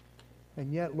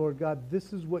 And yet, Lord God,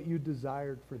 this is what you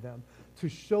desired for them. To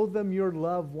show them your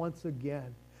love once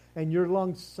again. And your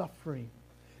long suffering.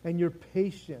 And your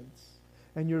patience.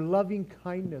 And your loving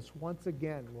kindness once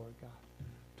again, Lord God.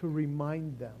 To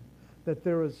remind them that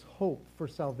there is hope for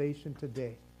salvation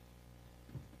today.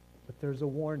 But there's a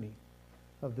warning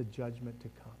of the judgment to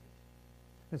come.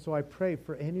 And so I pray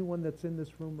for anyone that's in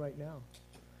this room right now,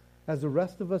 as the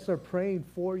rest of us are praying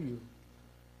for you,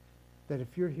 that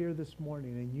if you're here this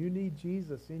morning and you need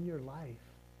Jesus in your life,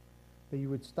 that you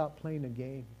would stop playing a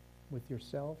game with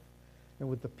yourself and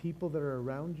with the people that are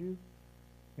around you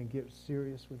and get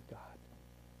serious with God,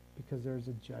 because there's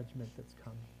a judgment that's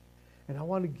coming. And I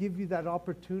want to give you that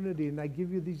opportunity, and I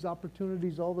give you these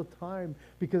opportunities all the time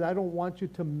because I don't want you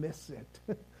to miss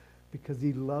it. Because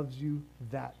he loves you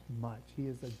that much. He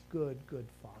is a good, good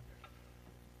Father.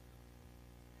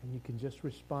 And you can just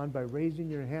respond by raising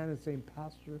your hand and saying,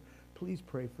 Pastor, please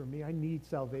pray for me. I need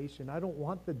salvation. I don't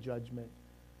want the judgment.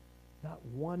 Not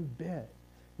one bit.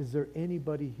 Is there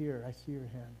anybody here? I see your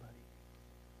hand, buddy.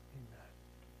 Amen.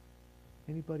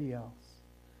 Anybody else?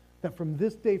 That from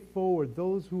this day forward,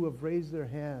 those who have raised their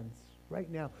hands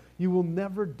right now, you will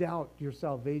never doubt your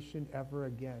salvation ever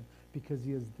again. Because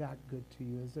he is that good to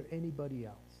you. Is there anybody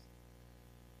else?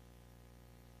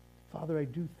 Father, I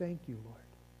do thank you, Lord.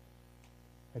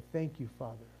 I thank you,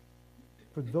 Father,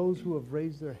 for those who have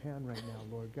raised their hand right now,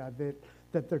 Lord God,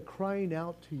 that they're crying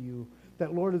out to you.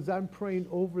 That, Lord, as I'm praying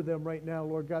over them right now,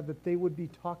 Lord God, that they would be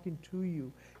talking to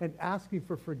you and asking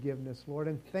for forgiveness, Lord,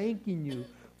 and thanking you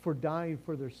for dying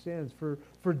for their sins,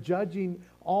 for judging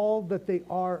all that they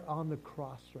are on the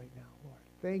cross right now, Lord.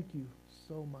 Thank you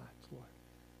so much, Lord.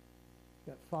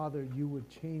 That, Father, you would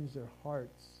change their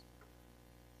hearts.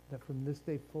 That from this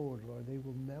day forward, Lord, they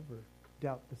will never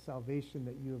doubt the salvation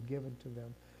that you have given to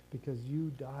them because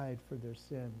you died for their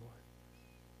sin, Lord.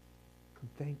 And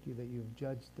thank you that you have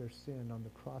judged their sin on the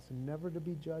cross and never to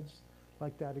be judged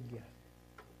like that again.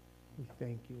 We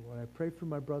thank you, Lord. I pray for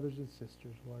my brothers and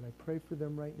sisters, Lord. I pray for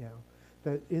them right now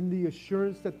that in the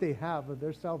assurance that they have of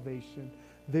their salvation,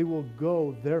 they will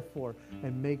go, therefore,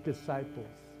 and make disciples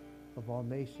of all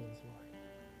nations, Lord.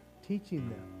 Teaching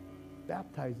them,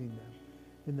 baptizing them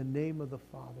in the name of the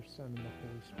Father, Son, and the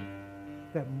Holy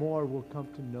Spirit. That more will come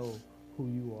to know who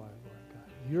you are, Lord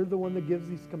God. You're the one that gives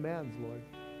these commands, Lord.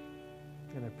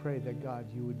 And I pray that, God,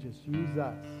 you would just use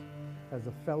us as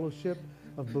a fellowship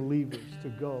of believers to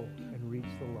go and reach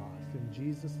the lost. In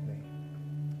Jesus' name,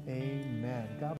 amen. God